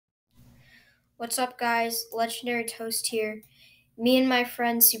What's up, guys? Legendary Toast here. Me and my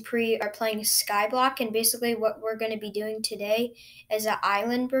friend Supree are playing Skyblock, and basically what we're going to be doing today is an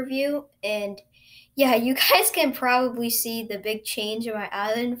island review. And yeah, you guys can probably see the big change in my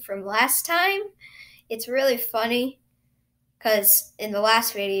island from last time. It's really funny because in the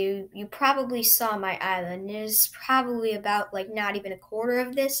last video, you probably saw my island. It is probably about like not even a quarter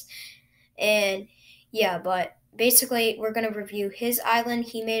of this. And yeah, but basically we're going to review his island.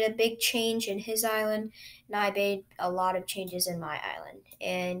 He made a big change in his island, and I made a lot of changes in my island.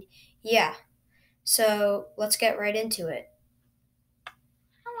 And yeah, so let's get right into it.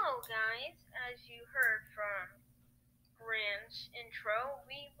 Hello guys, as you heard from Grant's intro,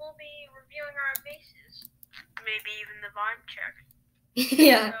 we will be reviewing our bases. Maybe even the vibe check.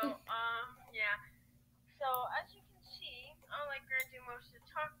 Yeah. So as you can see, I'll let Grant do most of the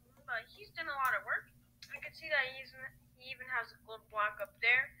talking, but he's done a lot of work. I can see that he even has a gold block up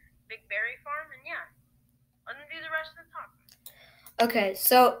there, big berry farm, and yeah. Let him do the rest of the talking. Okay,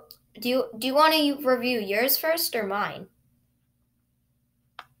 so do you want to review yours first or mine?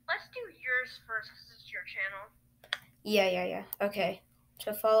 Let's do yours first because it's your channel. Yeah. Okay,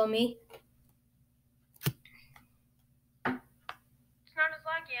 so follow me. It's not as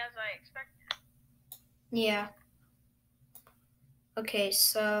laggy as I expected. Yeah. Okay,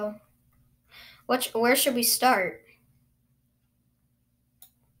 so where should we start?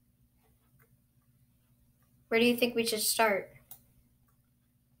 Where do you think we should start?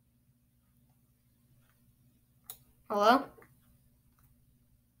 Hello?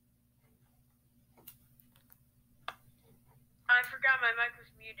 I forgot my mic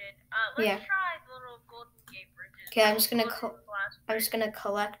was muted. Let's try the little Golden Gate bridges. Okay, I'm just gonna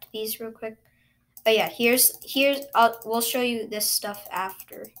collect these real quick. Oh yeah, here's we'll show you this stuff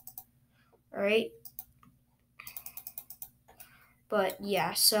after. All right. But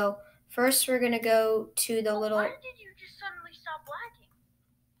yeah, so first we're gonna go to the little. Why did you just suddenly stop lagging?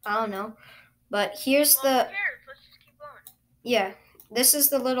 I don't know, but here's Who cares? Let's just keep going. Yeah, this is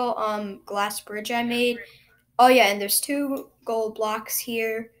the little glass bridge I made. Oh yeah, and there's 2 gold blocks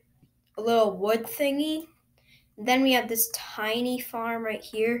here, a little wood thingy. Then we have this tiny farm right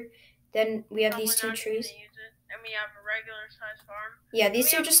here. Then we have these 2 trees. And we have a regular size farm. Yeah,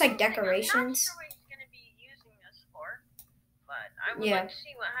 these are just like decorations. I'm not sure what he's gonna be using this for, but I would like to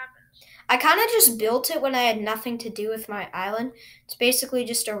see what happens. I kind of just built it when I had nothing to do with my island. It's basically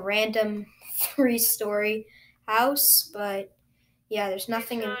just a random 3-story house, but yeah, there's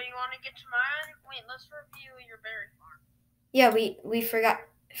nothing. So you want to get to mine? Wait, let's review your berry farm. Yeah, we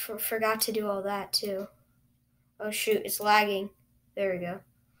forgot to do all that too. Oh shoot, it's lagging. There we go.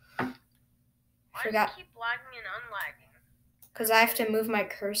 Why does it keep lagging and unlagging? Because I have to move my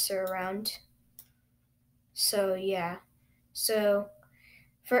cursor around. So yeah. So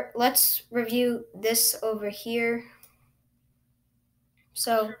let's review this over here.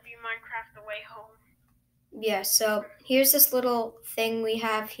 So let's review Minecraft the way home. Yeah, so here's this little thing we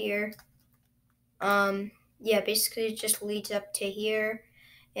have here. Yeah, basically it just leads up to here.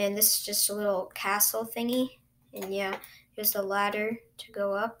 And this is just a little castle thingy. And yeah, here's the ladder to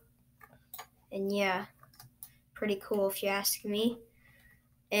go up. And yeah, pretty cool if you ask me.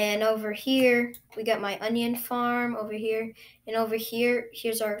 And over here, we got my onion farm over here. And over here,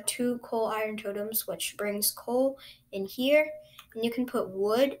 here's our 2 coal iron totems, which brings coal in here. And you can put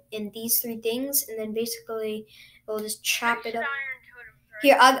wood in these 3 things, and then basically it'll just chop it up.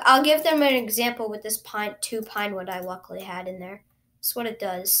 Here, I'll give them an example with this 2 pine wood I luckily had in there. That's what it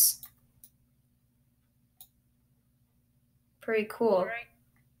does. Pretty cool. Right.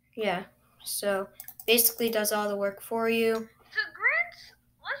 Yeah, so basically does all the work for you. So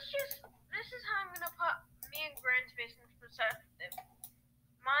this is how I'm going to put me and Grant's base in perspective.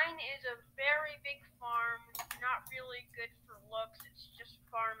 Mine is a very big farm, not really good for looks. It's just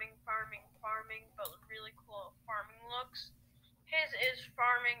farming, but really cool farming looks. His is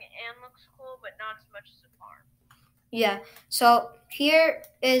farming and looks cool, but not as much as a farm. Yeah, so here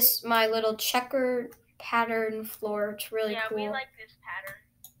is my little checkered pattern floor. It's really cool. Yeah, we like this pattern.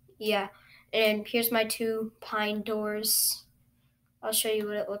 Yeah, and here's my 2 pine doors. I'll show you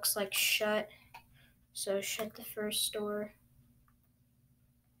what it looks like shut. So shut the first door.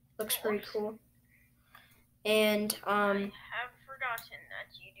 Looks pretty cool. And I have forgotten that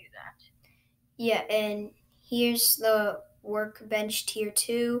you do that. Yeah, and here's the workbench tier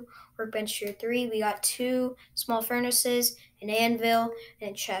 2, workbench tier 3. We got 2 small furnaces, an anvil, and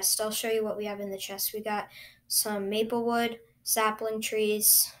a chest. I'll show you what we have in the chest. We got some maple wood, sapling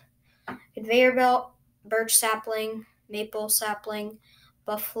trees, conveyor belt, birch sapling, maple sapling,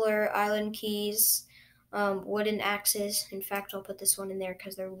 buffalo island keys, wooden axes. In fact, I'll put this one in there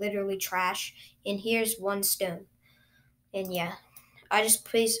because they're literally trash. And here's one stone. And yeah, I just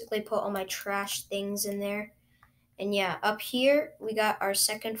basically put all my trash things in there. And yeah, up here we got our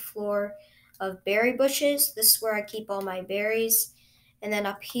second floor of berry bushes. This is where I keep all my berries. And then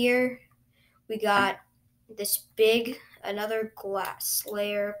up here we got this another glass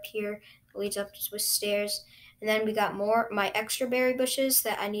layer up here that leads up with stairs. And then we got my extra berry bushes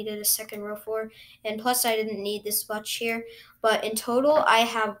that I needed a second row for. And plus I didn't need this much here. But in total, I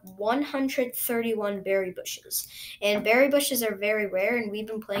have 131 berry bushes. And berry bushes are very rare, and we've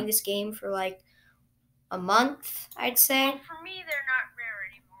been playing this game for like a month, I'd say. Well, for me, they're not rare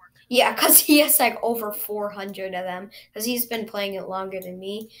anymore. Yeah, because he has like over 400 of them. Because he's been playing it longer than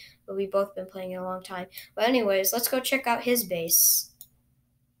me. But we've both been playing it a long time. But anyways, let's go check out his base.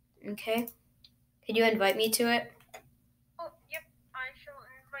 Okay. Could you invite me to it? Oh, yep. I shall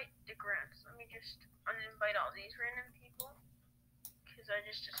invite the Grants. Let me just uninvite all these random people. Because I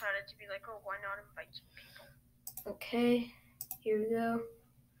just decided to be like, oh, why not invite some people? Okay. Here we go.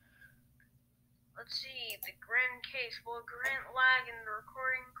 Let's see. The Grant case. Will Grant lag and the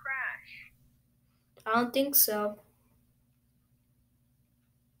recording crash? I don't think so.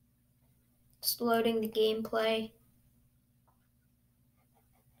 Just loading the gameplay.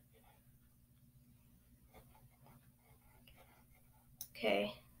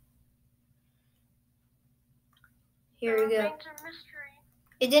 Okay. Here we go. Remains a mystery.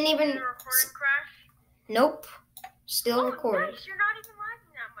 It didn't Did even. the recording crash? Nope. Still recording. Nice. You're not even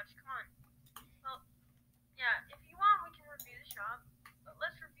lagging that much. Come on. Well, yeah. If you want, we can review the shop. But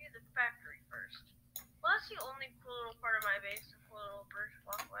let's review the factory first. Well, that's the only cool little part of my base. The cool little birch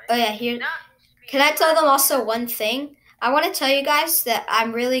walkway. Oh yeah, here. Can I tell them also one thing? I want to tell you guys that I'm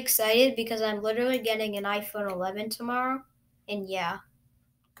really excited because I'm literally getting an iPhone 11 tomorrow. And yeah.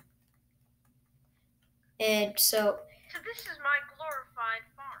 And so this is my glorified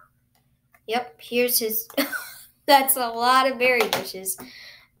farm. Yep, here's his. That's a lot of berry bushes.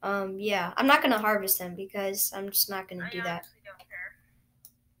 Yeah, I'm not gonna harvest them because I'm just not gonna do that. I honestly don't care.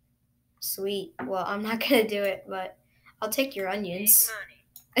 Sweet. Well, I'm not gonna do it, but I'll take your onions.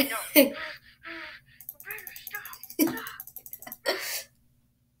 Money. No.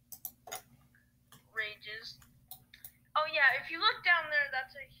 Rages. Oh yeah, if you look down there,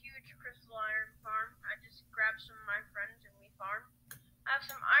 that's a huge crystal iron farm. I just grabbed some of my friends and we farm. I have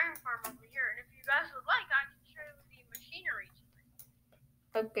some iron farm over here, and if you guys would like, I can show you the machinery to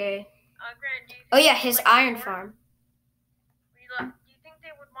it. Okay. Grant, do you think oh yeah, his iron farm. Do you think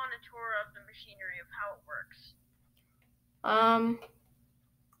they would want a tour of the machinery of how it works?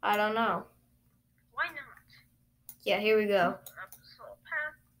 I don't know. Why not? Yeah, here we go. Up this little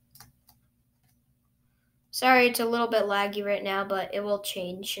path. Sorry, it's a little bit laggy right now, but it will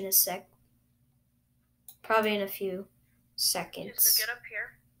change in a sec. Probably in a few seconds. Just to get up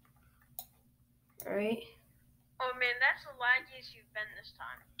here. Alright. Oh man, that's the laggiest you've been this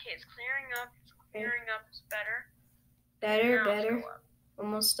time. Okay, it's clearing up. It's clearing up. It's better. Better.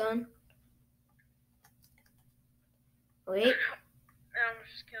 Almost done. Wait. I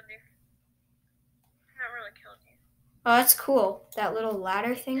almost just killed you. Not really killed you. Oh, that's cool. That little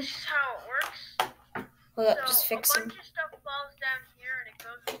ladder thing. This is how it works. Hold up, just fixing. A bunch of stuff falls down here and it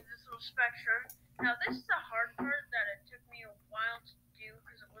goes into this little spectrum. Now this is the hard part that it took me a while to do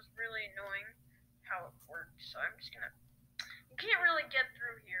because it was really annoying how it worked. So I'm just gonna. You can't really get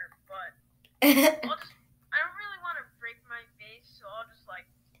through here, but I don't really want to break my base, so I'll just like.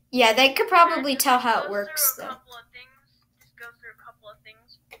 Yeah, they could probably tell how it works though. Just go through a couple of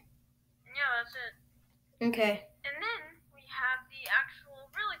things. And yeah, that's it. Okay. And then we have the actual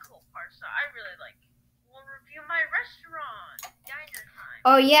really cool part. So I really like. We'll review my restaurant, diner time.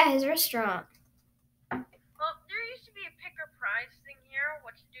 Oh yeah, his restaurant. Well, there used to be a pick or prize thing here,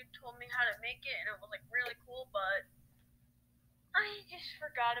 which dude told me how to make it, and it was like really cool, but I just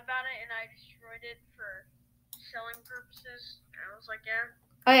forgot about it and I destroyed it for selling purposes. And I was like, yeah.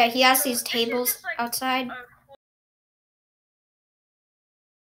 Oh yeah, he has these tables outside.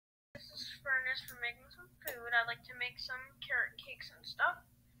 This is furnace for making some food. I like to make some carrot cakes and stuff.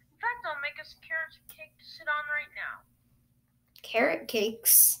 In fact, I'll make us a carrot cake to sit on right now. Carrot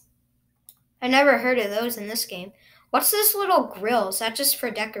cakes? I never heard of those in this game. What's this little grill? Is that just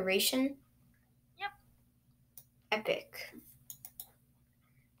for decoration? Yep. Epic.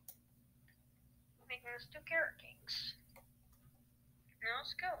 Making us 2 carrot cakes. Now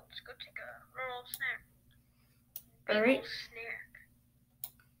let's go. Let's go take a little snack. Alright. Snack.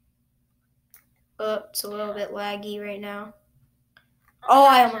 Oh, it's a little bit laggy right now. Oh,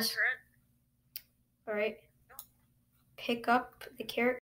 I almost. Alright. Pick up the carrot